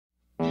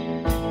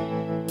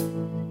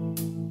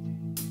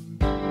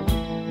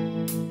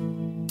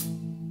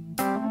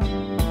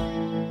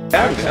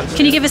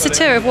Can you give us a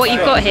tour of what you've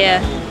got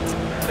here?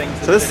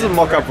 So this is a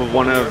mock-up of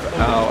one of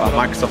our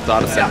Microsoft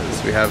data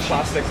centers. We have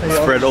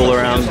spread all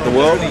around the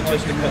world.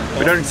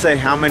 We don't say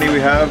how many we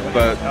have,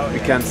 but we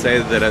can say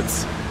that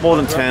it's more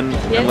than 10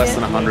 and less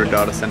than 100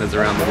 data centers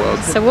around the world.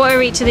 So what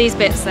are each of these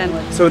bits then?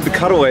 So with the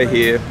cutaway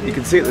here, you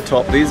can see at the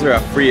top, these are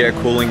our free air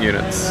cooling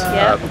units.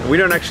 We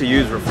don't actually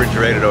use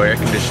refrigerated or air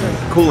conditioned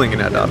cooling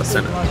in our data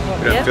center.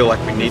 We don't feel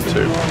like we need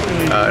to.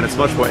 And it's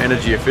much more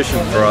energy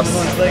efficient for us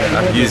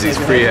to use these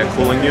free air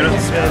cooling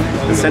units.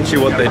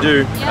 Essentially what they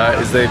do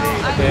is they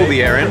pull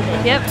the air in.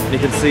 You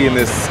can see in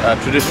this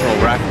traditional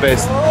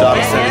rack-based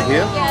data center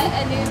here,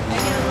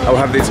 I'll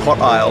have these hot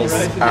aisles,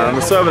 and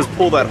the servers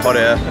pull that hot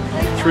air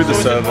through the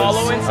servers,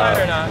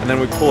 and then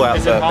we pull out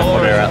the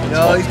hot air out the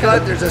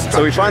top.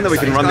 So we find that we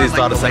can run these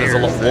data centers a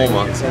lot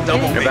warmer,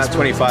 about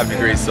 25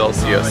 degrees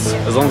Celsius,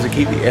 as long as we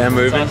keep the air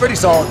moving. Pretty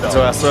solid though.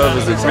 So our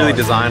servers are really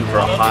designed for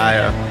a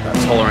higher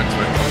tolerance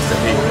when it comes to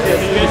heat.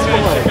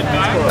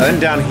 And then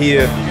down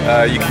here,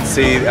 you can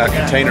see our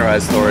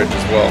containerized storage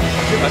as well.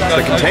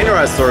 So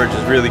containerized storage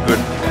is really good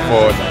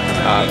for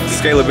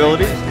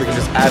scalability. We can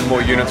just add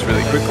more units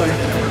really quickly.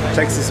 It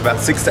takes us about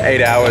 6 to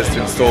 8 hours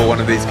to install one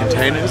of these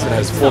containers. It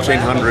has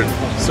 1,400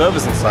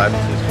 servers inside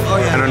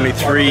and only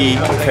 3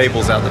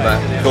 cables out the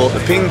back. We call it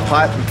the ping,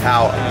 pipe, and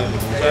power.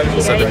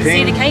 So you can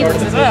see the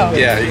cables as well.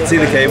 Yeah, you can see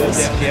the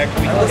cables.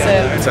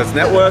 Awesome. So it's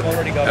network,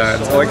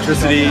 it's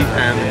electricity,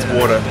 and it's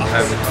water.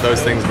 And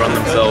those things run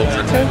themselves.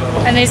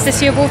 And is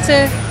this your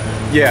water?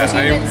 Yeah,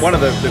 I mean, one of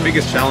the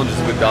biggest challenges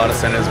with data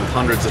centers with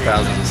hundreds of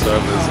thousands of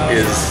servers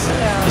is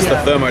just the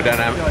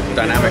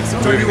thermodynamics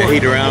of moving the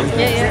heat around.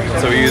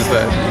 So we use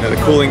the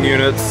cooling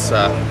units,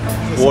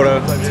 water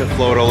to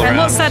flow it all around. And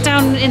what's that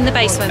down in the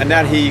basement? And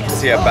down here you can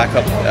see our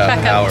backup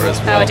power as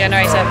well. Power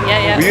generator,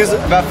 We use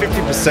about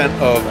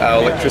 50% of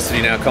our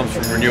electricity now comes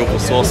from renewable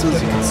sources.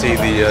 You can see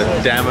the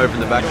dam over in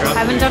the background.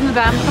 I haven't done the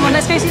dam. Come on,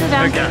 let's go see the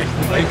dam.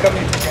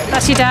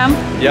 That's your dam?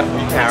 Yep,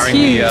 powering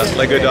the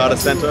Lego data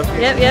center.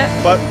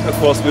 But of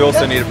course we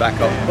also need a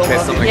backup in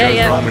case something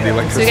goes wrong with the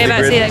electricity grid. So we go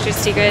back to the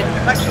electricity grid.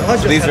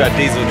 So these are our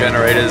diesel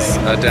generators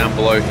down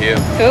below here.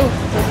 Cool.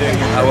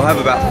 We'll have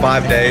about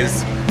 5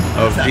 days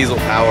of diesel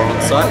power on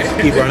site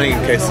to keep running in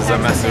case there's a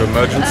massive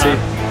emergency.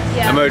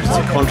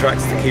 Emergency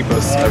contracts to keep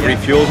us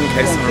refueled in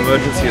case of an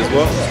emergency as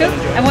well. Cool.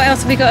 And what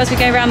else have we got as we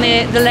go around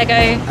the Lego?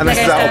 And this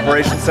is our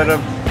operations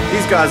center.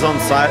 These guys on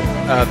site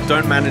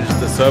don't manage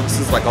the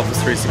services like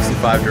Office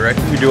 365 Direct.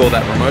 We do all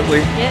that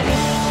remotely.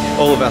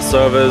 All of our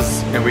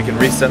servers, and we can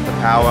reset the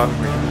power,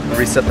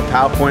 reset the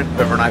PowerPoint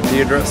over an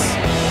IP address.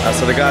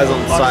 So the guys on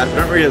site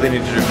don't really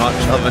need to do much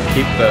other than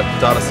keep the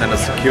data center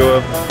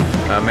secure,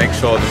 make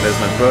sure that there's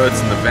no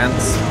birds in the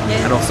vents,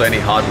 and also any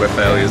hardware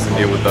failures and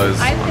deal with those.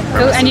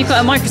 Cool. And you've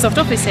got a Microsoft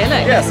Office here,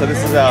 look. Yeah, so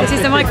this is our... This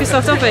is the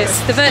Microsoft Office,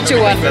 the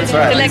virtual one. That's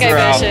right. The Lego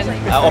version.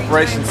 Our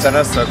operations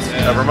center, so it's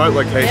a remote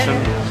location.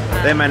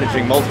 They're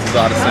managing multiple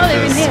data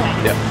centers.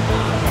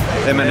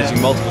 They're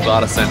managing multiple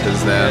data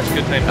centers there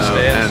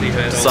and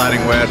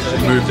deciding where to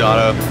move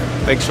data,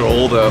 make sure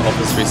all the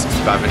Office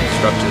 365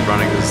 infrastructure is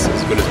running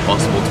as good as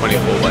possible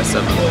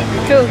 24/7.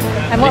 Cool.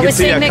 And what we're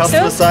seeing next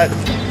door? Site,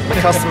 the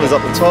customers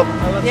up the top.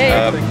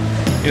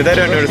 They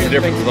don't notice the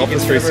difference with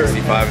Office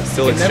 365. It's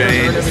still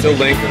Exchange, it's still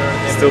Link,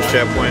 it's still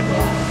SharePoint.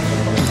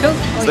 Cool.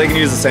 So they can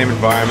use the same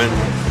environment.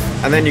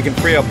 And then you can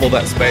free up all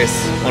that space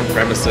on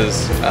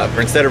premises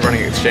for instead of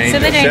running Exchange or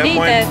SharePoint. So they don't need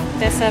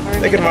their server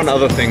room. They can run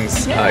other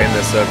things in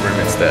their server room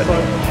instead.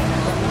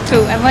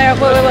 Cool. And what else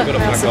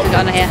have we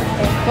got on here?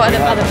 What are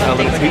the other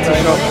fun things? Pizza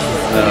shop.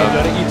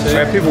 So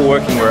we have people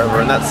working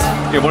wherever, and that's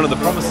one of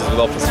the promises with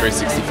Office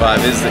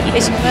 365 is that you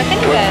can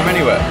work from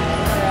anywhere.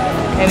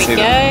 There we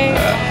go.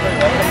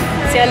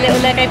 See our little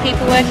Lego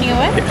people working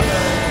away?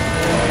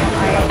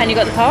 And you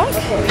got the park?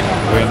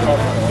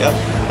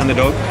 And the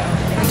dog.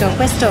 The dog.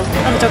 Where's the dog?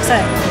 Oh, the dog's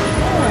there.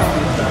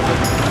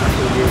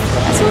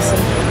 That's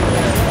awesome.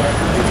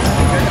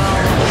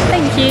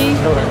 Thank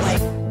you.